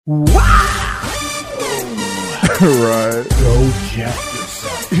Wow! Right. Go Jeff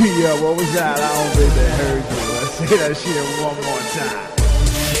yourself. Yeah, what was that? I don't think they heard you. Let's say that shit one more time.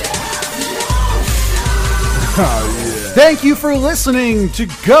 Oh, yeah. Thank you for listening to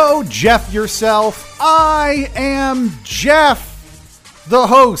Go Jeff Yourself. I am Jeff, the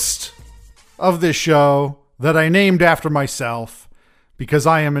host of this show that I named after myself because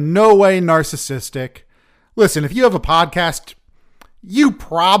I am in no way narcissistic. Listen, if you have a podcast, you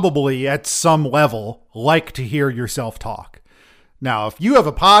probably at some level like to hear yourself talk. Now, if you have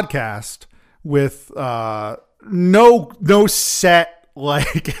a podcast with no set,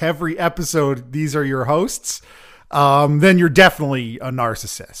 like every episode, these are your hosts, then you're definitely a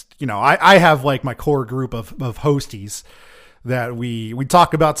narcissist. You know, I have like my core group of hosties that we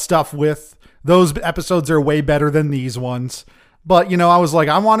talk about stuff with. Those episodes are way better than these ones. But, you know, I was like,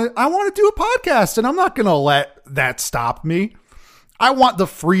 I want to do a podcast, and I'm not going to let that stop me. I want the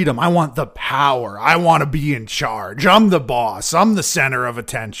freedom. I want the power. I want to be in charge. I'm the boss. I'm the center of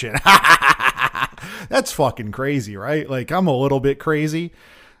attention. That's fucking crazy, right? Like, I'm a little bit crazy.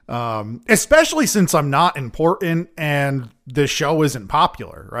 Especially since I'm not important and the show isn't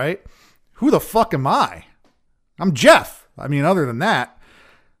popular, right? Who the fuck am I? I'm Jeff. I mean, other than that,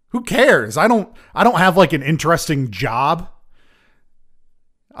 who cares? I don't have like an interesting job.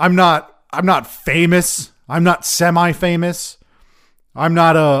 I'm not famous. I'm not semi-famous. I'm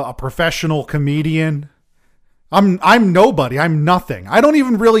not a professional comedian. I'm nobody. I'm nothing. I don't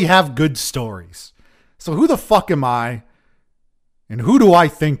even really have good stories. So who the fuck am I? And who do I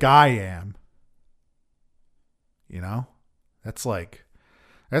think I am? You know? That's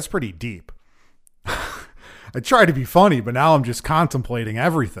pretty deep. I try to be funny, but now I'm just contemplating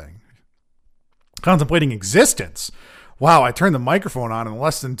everything. Contemplating existence. Wow, I turned the microphone on in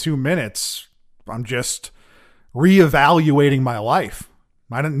less than 2 minutes. I'm just reevaluating my life.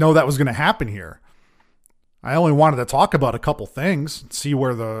 I didn't know that was going to happen here. I only wanted to talk about a couple things, see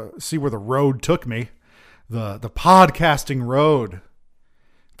where the road took me. The podcasting road.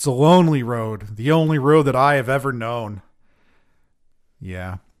 It's a lonely road, the only road that I have ever known.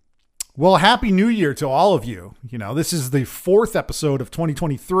 Yeah. Well, Happy New Year to all of you. You know, this is the 4th episode of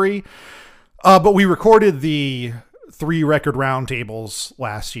 2023. But we recorded the 3 record roundtables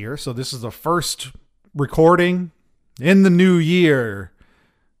last year. So this is the first recording in the new year.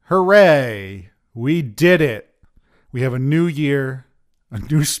 Hooray. We did it. We have a new year, a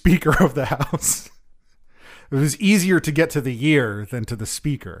new Speaker of the House. It was easier to get to the year than to the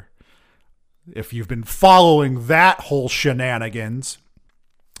Speaker. If you've been following that whole shenanigans.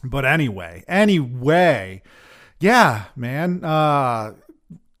 But anyway, yeah, man.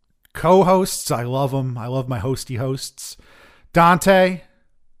 Co-hosts, I love them. I love my hosty hosts. Dante,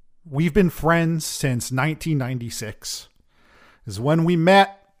 we've been friends since 1996. Is when we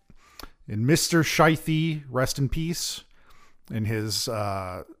met in Mr. Shithy, rest in peace, in his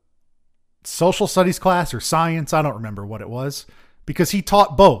social studies class or science. I don't remember what it was, because he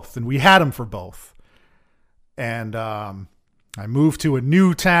taught both and we had him for both. And I moved to a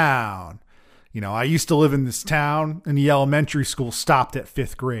new town. You know, I used to live in this town, and the elementary school stopped at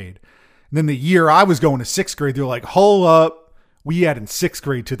 5th grade. And then the year I was going to 6th grade, they were like, hold up, we added 6th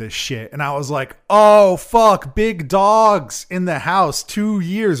grade to this shit. And I was like, oh, fuck, big dogs in the house, 2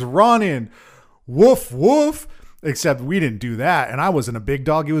 years running. Woof, woof. Except we didn't do that. And I wasn't a big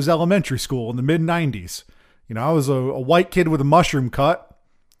dog. It was elementary school in the mid-90s. You know, I was a white kid with a mushroom cut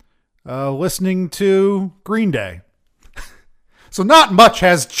listening to Green Day. So not much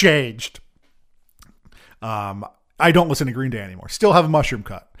has changed. I don't listen to Green Day anymore. Still have a mushroom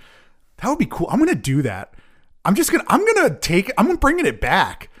cut. That would be cool. I'm going to do that. I'm bringing it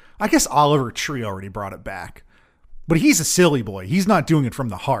back. I guess Oliver Tree already brought it back, but he's a silly boy. He's not doing it from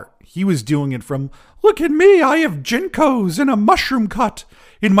the heart. He was doing it from, look at me. I have Jinkos and a mushroom cut.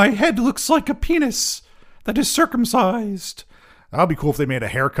 In my head looks like a penis that is circumcised. That would be cool if they made a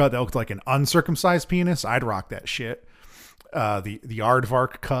haircut that looked like an uncircumcised penis. I'd rock that shit. The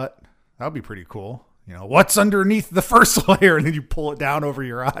aardvark cut. That would be pretty cool. You know, what's underneath the first layer? And then you pull it down over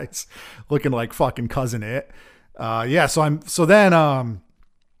your eyes, looking like fucking Cousin It. Yeah. So I'm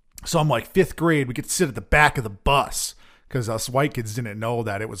like 5th grade. We get to sit at the back of the bus because us white kids didn't know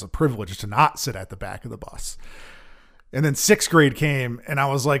that it was a privilege to not sit at the back of the bus. And then 6th grade came, and I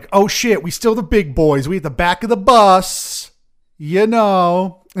was like, oh shit, we still the big boys. We at the back of the bus, you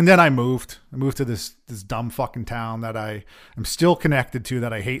know. And then I moved to this dumb fucking town that I am still connected to,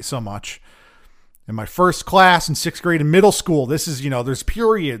 that I hate so much. In my first class in 6th grade in middle school, this is, you know, there's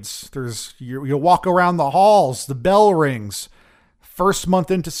periods. You walk around the halls, the bell rings. First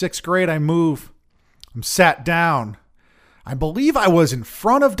month into 6th grade, I move. I'm sat down. I believe I was in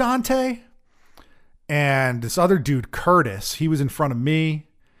front of Dante, and this other dude, Curtis, he was in front of me,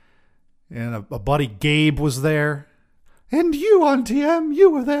 and a buddy, Gabe, was there. And you on TM, you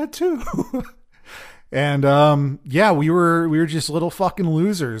were there too. And yeah, we were just little fucking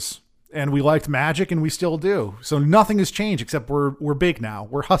losers, and we liked Magic, and we still do. So nothing has changed except we're big now.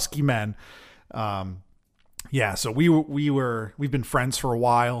 We're husky men. Yeah, so we've been friends for a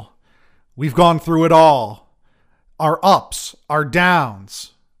while. We've gone through it all. Our ups, our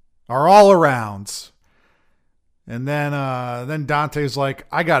downs, our all arounds. And then Dante's like,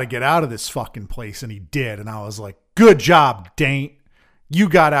 I got to get out of this fucking place. And he did. And I was like, good job, Daint. You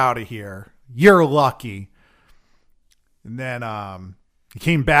got out of here. You're lucky. And then he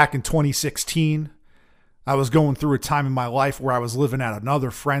came back in 2016. I was going through a time in my life where I was living at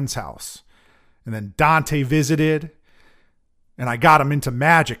another friend's house. And then Dante visited. And I got him into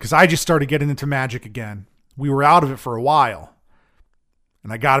Magic because I just started getting into Magic again. We were out of it for a while.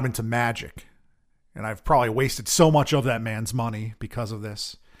 And I got him into Magic. And I've probably wasted so much of that man's money because of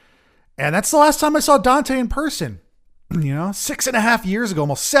this. And that's the last time I saw Dante in person. 6.5 years ago,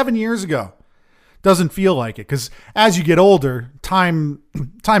 almost 7 years ago. Doesn't feel like it because as you get older, time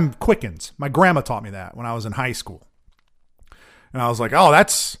quickens. My grandma taught me that when I was in high school. And I was like, oh,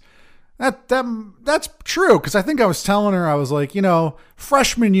 that's true. Because I think I was telling her, I was like,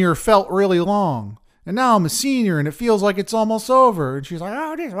 freshman year felt really long. And now I'm a senior and it feels like it's almost over. And she's like,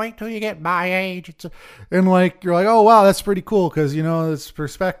 oh, just wait till you get my age. And like, you're like, oh, wow, that's pretty cool. Because, it's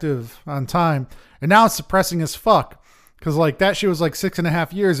perspective on time. And now it's depressing as fuck. Because like that shit was like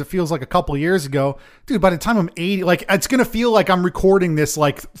 6.5 years. It feels like a couple of years ago. Dude, by the time I'm 80, like it's going to feel like I'm recording this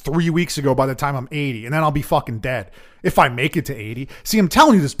like 3 weeks ago by the time I'm 80. And then I'll be fucking dead if I make it to 80. See, I'm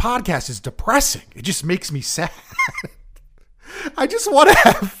telling you, this podcast is depressing. It just makes me sad. I just want to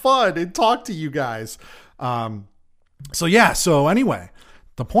have fun and talk to you guys. So anyway,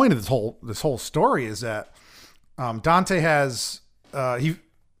 the point of this whole story is that Dante has he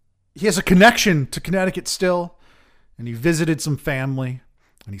has a connection to Connecticut still, and he visited some family,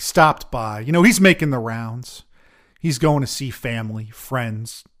 and he stopped by. He's making the rounds. He's going to see family,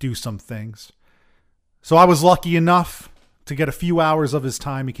 friends, do some things. So I was lucky enough to get a few hours of his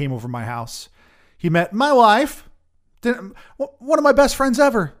time. He came over to my house. He met my wife. One of my best friends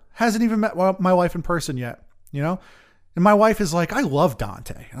ever hasn't even met my wife in person yet, And my wife is like, I love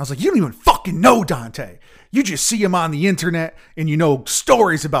Dante. And I was like, you don't even fucking know Dante. You just see him on the internet and you know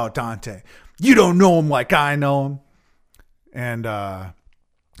stories about Dante. You don't know him like I know him. And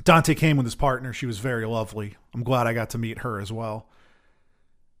Dante came with his partner. She was very lovely. I'm glad I got to meet her as well.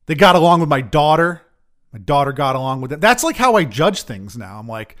 They got along with my daughter. My daughter got along with them. That's like how I judge things now. I'm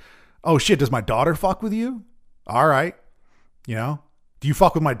like, oh shit, does my daughter fuck with you? All right. Do you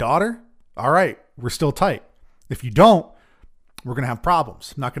fuck with my daughter? All right. We're still tight. If you don't, we're going to have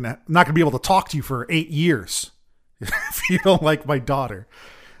problems. I'm not going to be able to talk to you for 8 years if you don't like my daughter.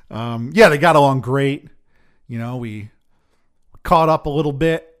 Yeah, they got along great. We caught up a little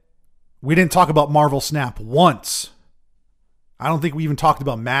bit. We didn't talk about Marvel Snap once. I don't think we even talked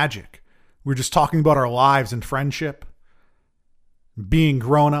about Magic. We were just talking about our lives and friendship, being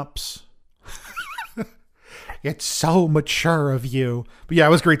grown-ups. It's so mature of you. But yeah,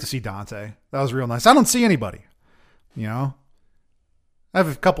 it was great to see Dante. That was real nice. I don't see anybody, I have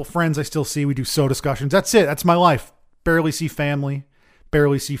a couple friends I still see. We do show discussions. That's it. That's my life. Barely see family,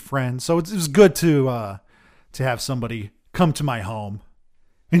 barely see friends. So it was good to have somebody come to my home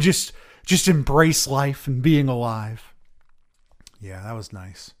and just embrace life and being alive. Yeah, that was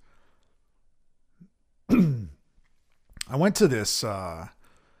nice. I went to this,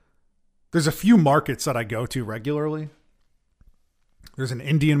 there's a few markets that I go to regularly. There's an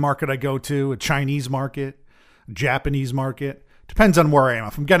Indian market I go to, a Chinese market, a Japanese market. Depends on where I am.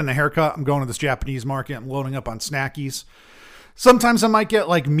 If I'm getting a haircut, I'm going to this Japanese market. I'm loading up on snackies. Sometimes I might get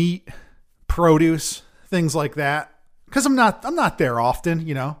like meat, produce, things like that. Because I'm not there often,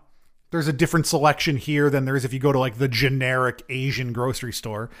 There's a different selection here than there is if you go to like the generic Asian grocery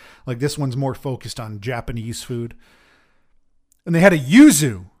store. Like this one's more focused on Japanese food. And they had a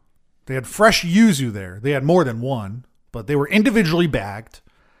yuzu. They had fresh yuzu there. They had more than one, but they were individually bagged,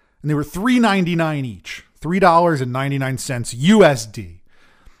 and they were $3.99 each, $3.99 USD.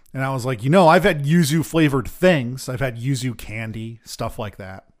 And I was like, I've had yuzu flavored things. I've had yuzu candy, stuff like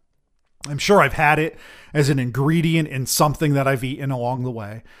that. I'm sure I've had it as an ingredient in something that I've eaten along the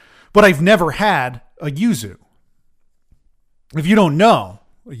way, but I've never had a yuzu. If you don't know,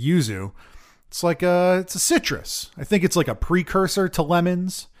 a yuzu, it's a citrus. I think it's like a precursor to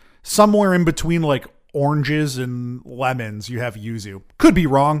lemons. Somewhere in between like oranges and lemons, you have yuzu. Could be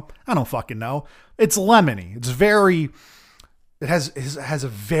wrong. I don't fucking know. It's lemony. It's very has a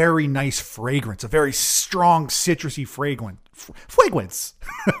very nice fragrance, a very strong citrusy fragrance.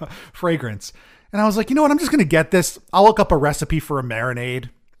 Fragrance. And I was like, you know what? I'm just going to get this. I'll look up a recipe for a marinade,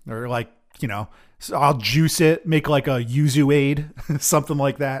 or like, you know, so I'll juice it, make like a yuzu aid, something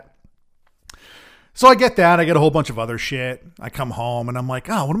like that. So I get that. I get a whole bunch of other shit. I come home and I'm like,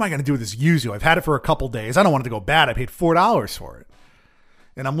 oh, what am I going to do with this yuzu? I've had it for a couple days. I don't want it to go bad. I paid $4 for it.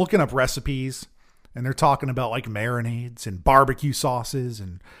 And I'm looking up recipes, and they're talking about like marinades and barbecue sauces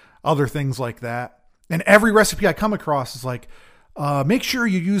and other things like that. And every recipe I come across is like, make sure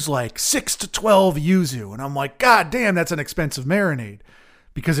you use like 6 to 12 yuzu. And I'm like, God damn, that's an expensive marinade,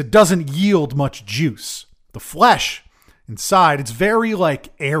 because it doesn't yield much juice. The flesh inside, it's very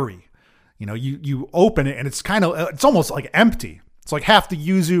like airy. You know, you open it and it's almost like empty. It's like half the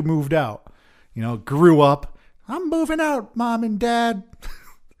yuzu moved out, you know, grew up. I'm moving out, Mom and Dad.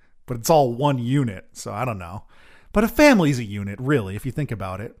 But it's all one unit. So I don't know. But a family's a unit, really, if you think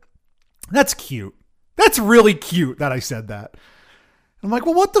about it. That's cute. That's really cute that I said that. I'm like,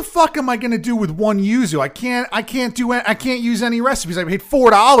 well, what the fuck am I going to do with one yuzu? I can't use any recipes. I paid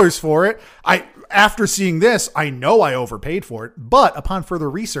 $4 for it. After seeing this, I know I overpaid for it, but upon further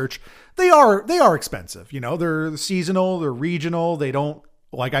research, they are expensive. You know, they're seasonal, they're regional. They don't,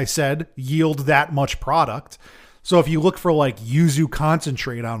 like I said, yield that much product. So if you look for like yuzu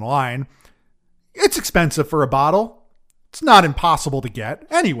concentrate online, it's expensive for a bottle. It's not impossible to get.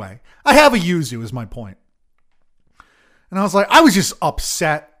 Anyway, I have a yuzu is my point. And I was like, I was just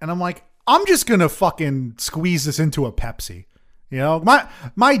upset. And I'm like, I'm just going to fucking squeeze this into a Pepsi. You know,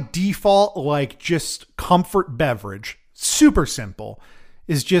 my default, like just comfort beverage, super simple,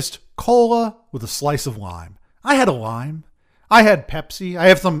 is just cola with a slice of lime. I had a lime. I had Pepsi. I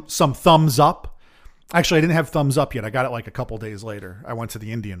have some Thumbs Up. Actually, I didn't have Thumbs Up yet. I got it like a couple days later. I went to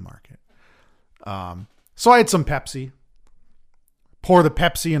the Indian market. So I had some Pepsi. Pour the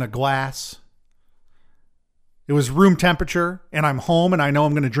Pepsi in a glass. It was room temperature, and I'm home, and I know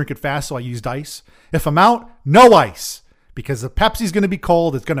I'm going to drink it fast, so I used ice. If I'm out, no ice, because the Pepsi's going to be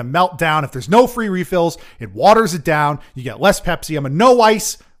cold. It's going to melt down. If there's no free refills, it waters it down. You get less Pepsi. I'm a no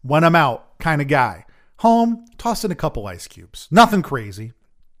ice when I'm out kind of guy. Home, toss in a couple ice cubes. Nothing crazy.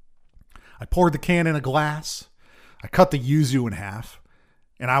 I poured the can in a glass. I cut the yuzu in half,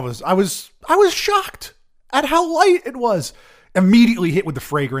 and I was shocked at how light it was. Immediately hit with the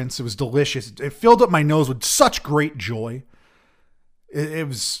fragrance. It was delicious. It filled up my nose with such great joy.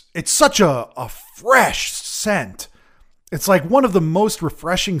 It's such a fresh scent. It's like one of the most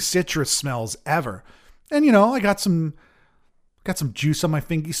refreshing citrus smells ever. And you know, I got some juice on my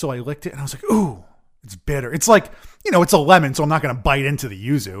fingy, so I licked it and I was like, ooh, it's bitter. It's like, you know, it's a lemon, so I'm not going to bite into the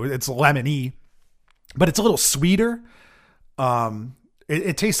yuzu. It's lemony, but it's a little sweeter.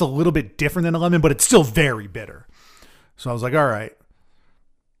 It tastes a little bit different than a lemon, but it's still very bitter. So I was like, all right.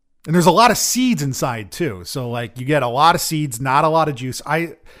 And there's a lot of seeds inside too. So like you get a lot of seeds, not a lot of juice.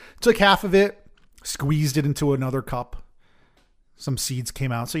 I took half of it, squeezed it into another cup. Some seeds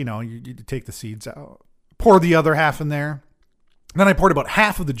came out. So, you know, you take the seeds out, pour the other half in there. Then I poured about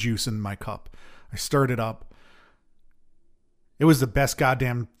half of the juice in my cup. I stirred it up. It was the best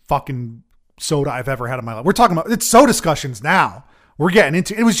goddamn fucking soda I've ever had in my life. We're talking about, it's soda discussions now. We're getting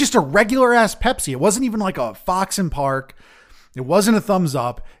into, it was just a regular ass Pepsi. It wasn't even like a Fox and Park. It wasn't a Thumbs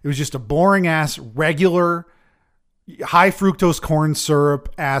Up. It was just a boring ass, regular, high fructose corn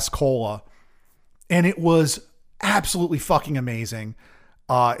syrup ass cola. And it was absolutely fucking amazing.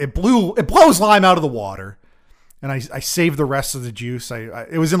 It blows lime out of the water. And I saved the rest of the juice.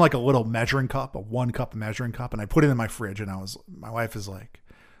 It was in like a little measuring cup, a 1 cup measuring cup. And I put it in my fridge, and my wife is like,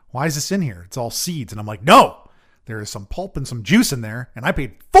 why is this in here? It's all seeds. And I'm like, no. There is some pulp and some juice in there, and I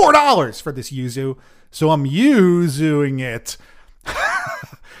paid $4 for this yuzu, so I'm yuzuing it.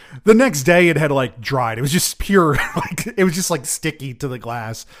 The next day, it had like dried. It was just pure, like it was just like sticky to the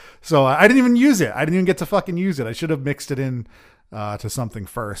glass. So I didn't even use it. I didn't even get to fucking use it. I should have mixed it in to something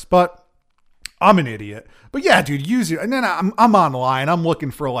first, but I'm an idiot. But yeah, dude, yuzu. And then I'm online. I'm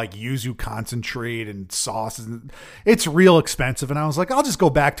looking for like yuzu concentrate and sauces. It's real expensive. And I was like, I'll just go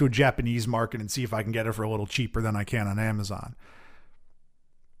back to a Japanese market and see if I can get it for a little cheaper than I can on Amazon.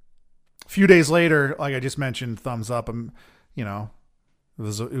 A few days later, like I just mentioned, Thumbs Up. You know, it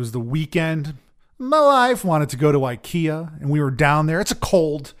was the weekend. My wife wanted to go to IKEA, and we were down there. It's a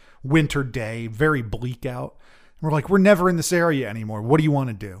cold winter day, very bleak out. And we're like, we're never in this area anymore. What do you want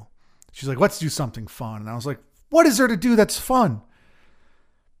to do? She's like, let's do something fun. And I was like, what is there to do that's fun?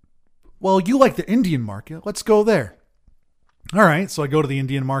 Well, you like the Indian market. Let's go there. All right. So I go to the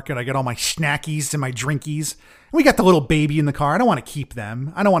Indian market. I get all my snackies and my drinkies. And we got the little baby in the car. I don't want to keep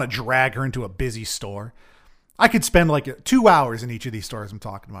them. I don't want to drag her into a busy store. I could spend like 2 hours in each of these stores I'm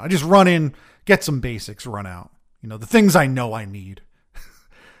talking about. I just run in, get some basics, run out. The things I know I need.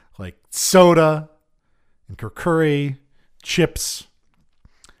 Like soda and kurkure, chips.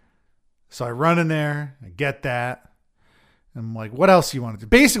 So I run in there, I get that. I'm like, what else do you want to do?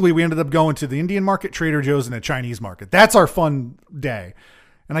 Basically, we ended up going to the Indian market, Trader Joe's, and a Chinese market. That's our fun day.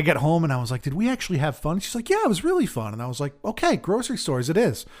 And I get home and I was like, did we actually have fun? She's like, yeah, it was really fun. And I was like, okay, grocery stores, it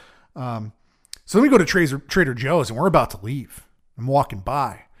is. So then we go to Trader Joe's and we're about to leave. I'm walking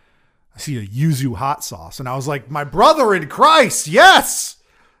by. I see a Yuzu hot sauce. And I was like, my brother in Christ, yes!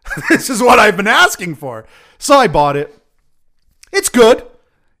 This is what I've been asking for. So I bought it. It's good.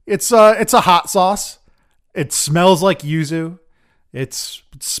 It's a hot sauce. It smells like yuzu. It's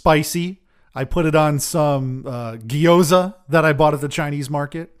spicy. I put it on some gyoza that I bought at the Chinese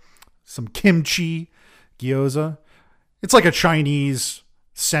market. Some kimchi gyoza. It's like a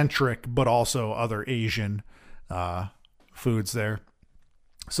Chinese-centric, but also other Asian foods there.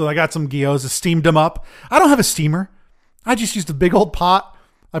 So I got some gyoza, steamed them up. I don't have a steamer. I just used a big old pot.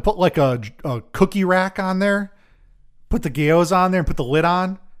 I put like a cookie rack on there. Put the gyoza on there and put the lid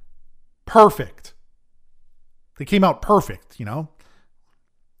on. Perfect. They came out perfect,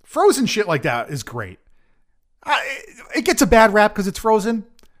 Frozen shit like that is great. It gets a bad rap because it's frozen.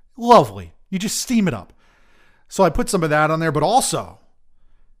 Lovely. You just steam it up. So I put some of that on there, but also,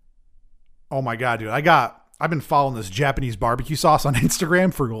 oh my God, dude, I've been following this Japanese barbecue sauce on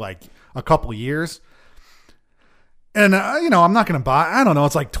Instagram for like a couple of years. And, I'm not going to buy, I don't know,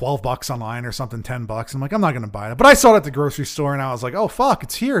 it's like $12 online or something, $10. I'm like, I'm not going to buy it. But I saw it at the grocery store and I was like, oh, fuck,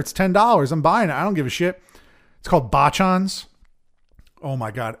 it's here. It's $10. I'm buying it. I don't give a shit. It's called Bachans. Oh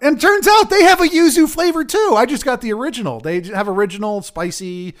my God. And turns out they have a yuzu flavor too. I just got the original. They have original,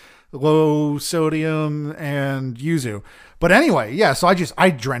 spicy, low sodium, and yuzu. But anyway, yeah, so I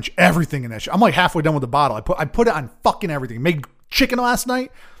drench everything in that shit. I'm like halfway done with the bottle. I put it on fucking everything. Made chicken last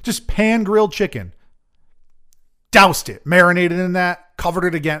night. Just pan grilled chicken. Doused it, marinated in that, covered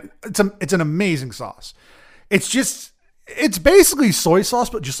it again. It's an amazing sauce. It's basically soy sauce,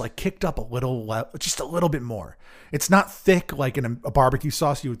 but just like kicked up just a little bit more. It's not thick like in a barbecue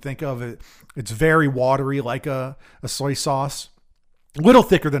sauce you would think of. It's very watery like a soy sauce. A little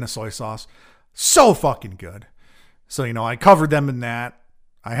thicker than a soy sauce. So fucking good. So, I covered them in that.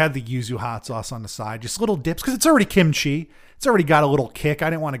 I had the yuzu hot sauce on the side, just little dips because it's already kimchi. It's already got a little kick. I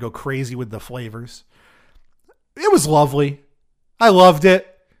didn't want to go crazy with the flavors. It was lovely. I loved it.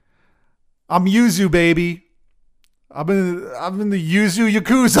 I'm Yuzu, baby. I'm in the Yuzu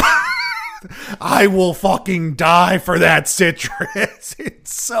Yakuza. I will fucking die for that citrus.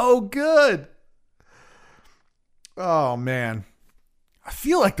 It's so good. Oh, man. I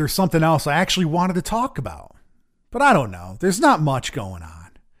feel like there's something else I actually wanted to talk about. But I don't know. There's not much going on.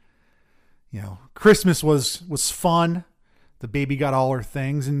 Christmas was fun. The baby got all her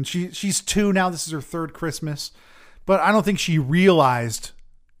things, and she's 2 now. This is her 3rd Christmas. But I don't think she realized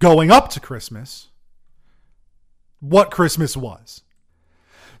going up to Christmas what Christmas was.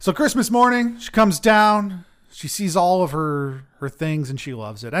 So Christmas morning, she comes down. She sees all of her things, and she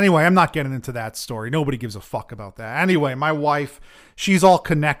loves it. Anyway, I'm not getting into that story. Nobody gives a fuck about that. Anyway, my wife, she's all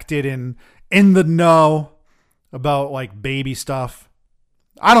connected and in the know about like baby stuff.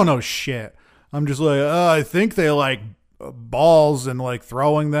 I don't know shit. I'm just like, I think they like balls and like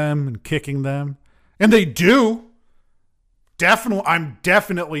throwing them and kicking them. And they do. I'm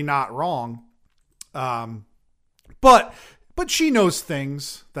definitely not wrong. But she knows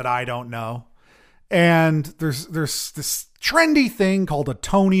things that I don't know. And there's this trendy thing called a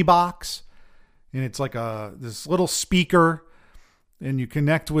Tony box. And it's like this little speaker, and you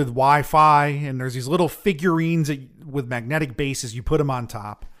connect with Wi-Fi, and there's these little figurines with magnetic bases. You put them on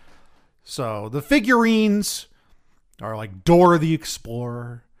top. So the figurines are like Dora the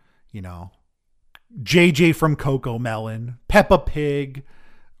Explorer, JJ from Coco Melon, Peppa Pig,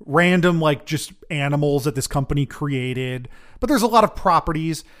 random like just animals that this company created. But there's a lot of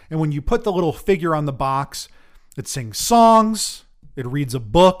properties. And when you put the little figure on the box, it sings songs. It reads a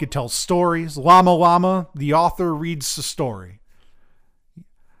book. It tells stories. Llama Llama, the author, reads the story.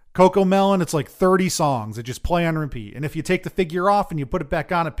 Coco Melon, it's like 30 songs that just play on repeat. And if you take the figure off and you put it back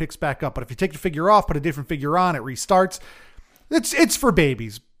on, it picks back up. But if you take the figure off, put a different figure on, it restarts. It's for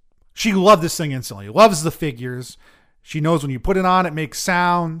babies. She loved this thing instantly. Loves the figures. She knows when you put it on, it makes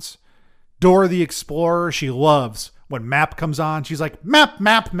sounds. Dora the Explorer, she loves. When map comes on, she's like, map,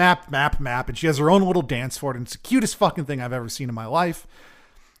 map, map, map, map. And she has her own little dance for it. And it's the cutest fucking thing I've ever seen in my life.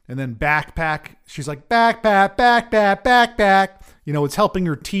 And then backpack, she's like, backpack, backpack, backpack. It's helping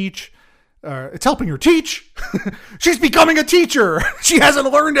her teach. It's helping her teach. She's becoming a teacher. She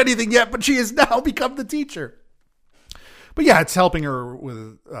hasn't learned anything yet, but she has now become the teacher. But yeah, it's helping her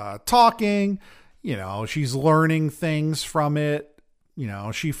with talking. You know, she's learning things from it. You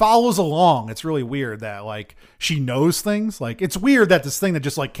know, she follows along. It's really weird that like she knows things. Like it's weird that this thing that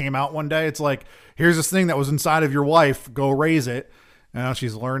just like came out one day, it's like, here's this thing that was inside of your wife. Go raise it. You know,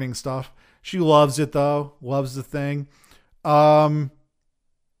 she's learning stuff. She loves it though. Loves the thing.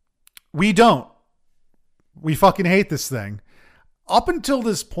 We don't. We fucking hate this thing. Up until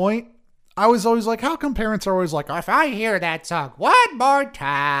this point, I was always like, how come parents are always like, if I hear that song one more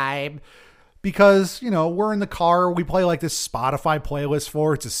time? Because, you know, we're in the car, we play like this Spotify playlist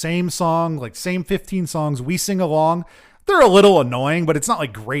for, it's the same song, like same 15 songs, we sing along. They're a little annoying, but it's not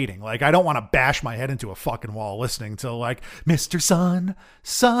like grating. Like, I don't want to bash my head into a fucking wall listening to like, Mr. Sun,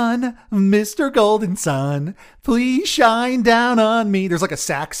 Sun, Mr. Golden Sun, please shine down on me. There's like a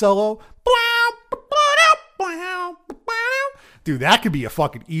sax solo. Dude, that could be a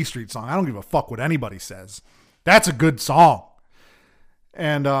fucking E Street song. I don't give a fuck what anybody says. That's a good song.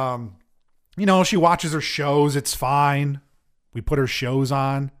 And, you know, she watches her shows. It's fine. We put her shows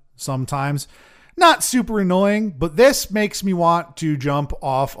on sometimes. Not super annoying, but this makes me want to jump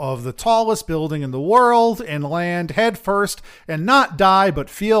off of the tallest building in the world and land head first and not die, but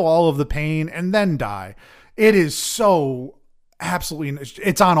feel all of the pain and then die. It is so absolutely,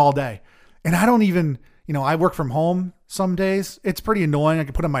 it's on all day. And I don't even, you know, I work from home some days. It's pretty annoying. I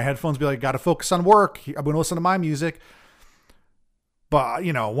can put in my headphones, be like, got to focus on work. I'm going to listen to my music. But,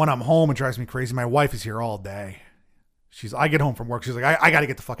 you know, when I'm home, it drives me crazy. My wife is here all day. I get home from work. She's like, I got to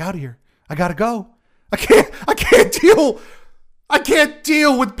get the fuck out of here. I got to go. I can't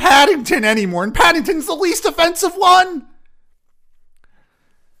deal with Paddington anymore. And Paddington's the least offensive one.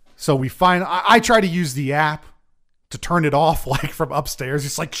 So I try to use the app to turn it off, like from upstairs.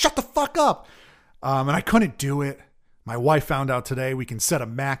 It's like, shut the fuck up. And I couldn't do it. My wife found out today we can set a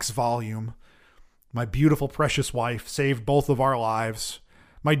max volume. My beautiful, precious wife saved both of our lives.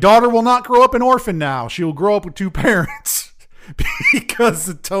 My daughter will not grow up an orphan now. She will grow up with two parents because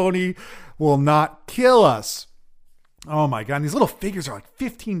the Tony will not kill us. Oh my God. And these little figures are like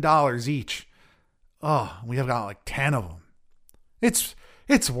 $15 each. Oh, we have got like 10 of them.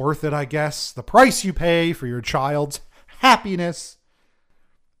 It's worth it, I guess. The price you pay for your child's happiness.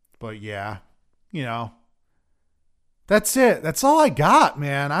 But yeah, you know, that's it. That's all I got,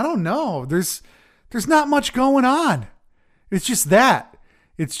 man. I don't know. There's not much going on. It's just that.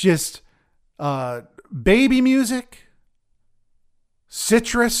 It's just baby music,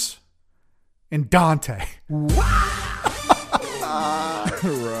 Citrus, and Dante. Right.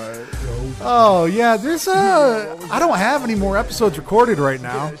 Oh, yeah. I don't have any more episodes recorded right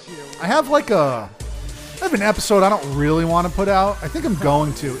now. I have an episode I don't really want to put out. I think I'm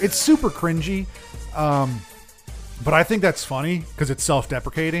going to. It's super cringy. But I think that's funny because it's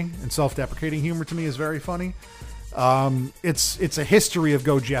self-deprecating, and self-deprecating humor to me is very funny. It's a history of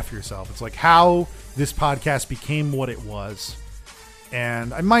Go Jeff Yourself. It's like how this podcast became what it was.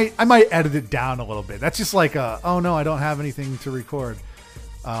 And I might edit it down a little bit. That's just like oh no, I don't have anything to record.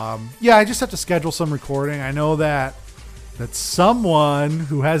 Yeah, I just have to schedule some recording. I know that someone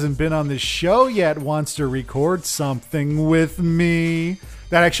who hasn't been on this show yet wants to record something with me.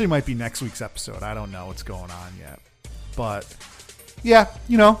 That actually might be next week's episode. I don't know what's going on yet. But yeah,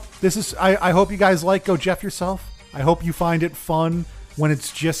 you know, I hope you guys like Go Jeff Yourself. I hope you find it fun when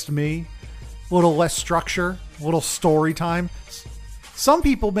it's just me. A little less structure, a little story time. Some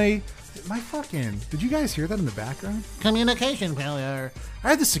people may... Did you guys hear that in the background? Communication failure. I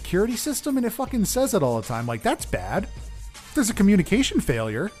have the security system and it fucking says it all the time. Like, that's bad. If there's a communication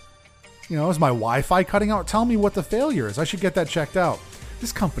failure, you know, is my Wi-Fi cutting out? Tell me what the failure is. I should get that checked out.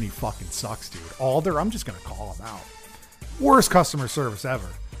 This company fucking sucks, dude. I'm just going to call them out. Worst customer service ever.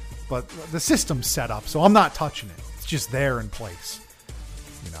 But the system's set up, so I'm not touching it. It's just there in place.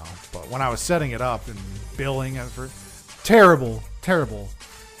 You know, but when I was setting it up and billing for terrible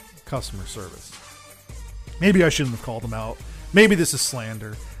customer service. Maybe I shouldn't have called them out. Maybe this is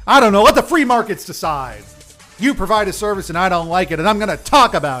slander. I don't know. Let the free markets decide. You provide a service and I don't like it, and I'm going to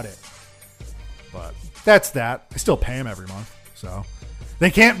talk about it. But that's that. I still pay them every month, so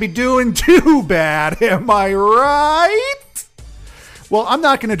they can't be doing too bad. Am I right? Well, I'm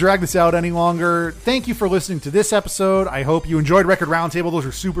not going to drag this out any longer. Thank you for listening to this episode. I hope you enjoyed Record Roundtable. Those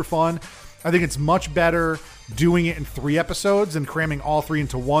are super fun. I think it's much better doing it in 3 episodes and cramming all 3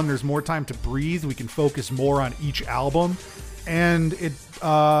 into one. There's more time to breathe. We can focus more on each album. And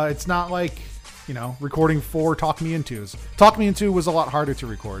it's not like, you know, recording 4 Talk Me Into's. Talk Me Into was a lot harder to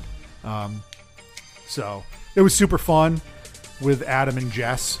record. So it was super fun with Adam and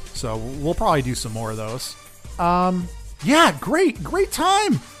Jess. So we'll probably do some more of those. Yeah, great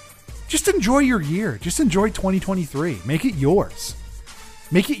time. just enjoy your year. Just enjoy 2023. Make it yours.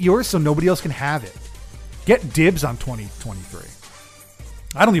 Make it yours so nobody else can have it. Get dibs on 2023.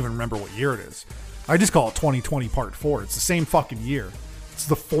 I don't even remember what year it is. I just call it 2020 Part 4. It's the same fucking year. It's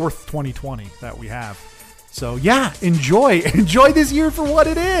the 4th 2020 that we have. So yeah, enjoy. Enjoy this year for what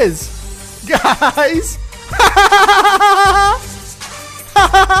it is. Guys.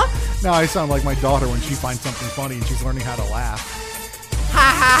 Now I sound like my daughter when she finds something funny and she's learning how to laugh.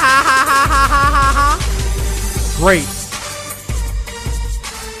 Great.